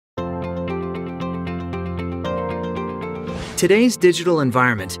Today's digital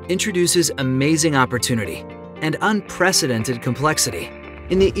environment introduces amazing opportunity and unprecedented complexity.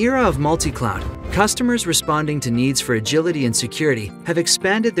 In the era of multi-cloud, customers responding to needs for agility and security have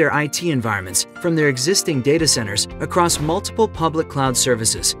expanded their IT environments from their existing data centers across multiple public cloud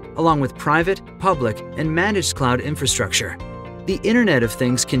services, along with private, public, and managed cloud infrastructure. The Internet of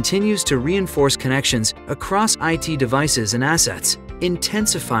Things continues to reinforce connections across IT devices and assets,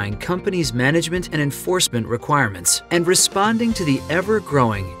 intensifying companies' management and enforcement requirements, and responding to the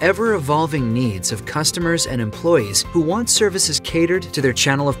ever-growing, ever-evolving needs of customers and employees who want services catered to their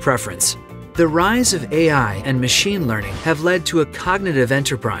channel of preference. The rise of AI and machine learning have led to a cognitive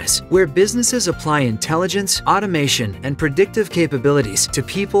enterprise where businesses apply intelligence, automation, and predictive capabilities to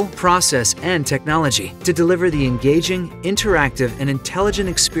people, process, and technology to deliver the engaging, interactive, and intelligent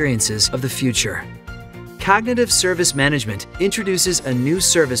experiences of the future. Cognitive Service Management introduces a new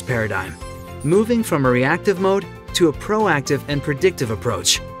service paradigm, moving from a reactive mode to a proactive and predictive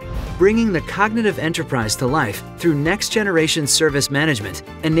approach, bringing the cognitive enterprise to life through next-generation service management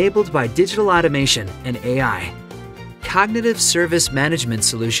enabled by digital automation and AI. Cognitive Service Management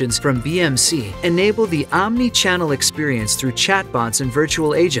solutions from BMC enable the omni-channel experience through chatbots and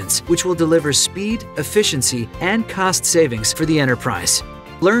virtual agents, which will deliver speed, efficiency, and cost savings for the enterprise.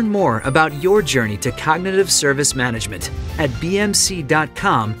 Learn more about your journey to cognitive service management at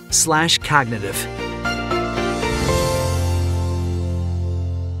bmc.com/cognitive.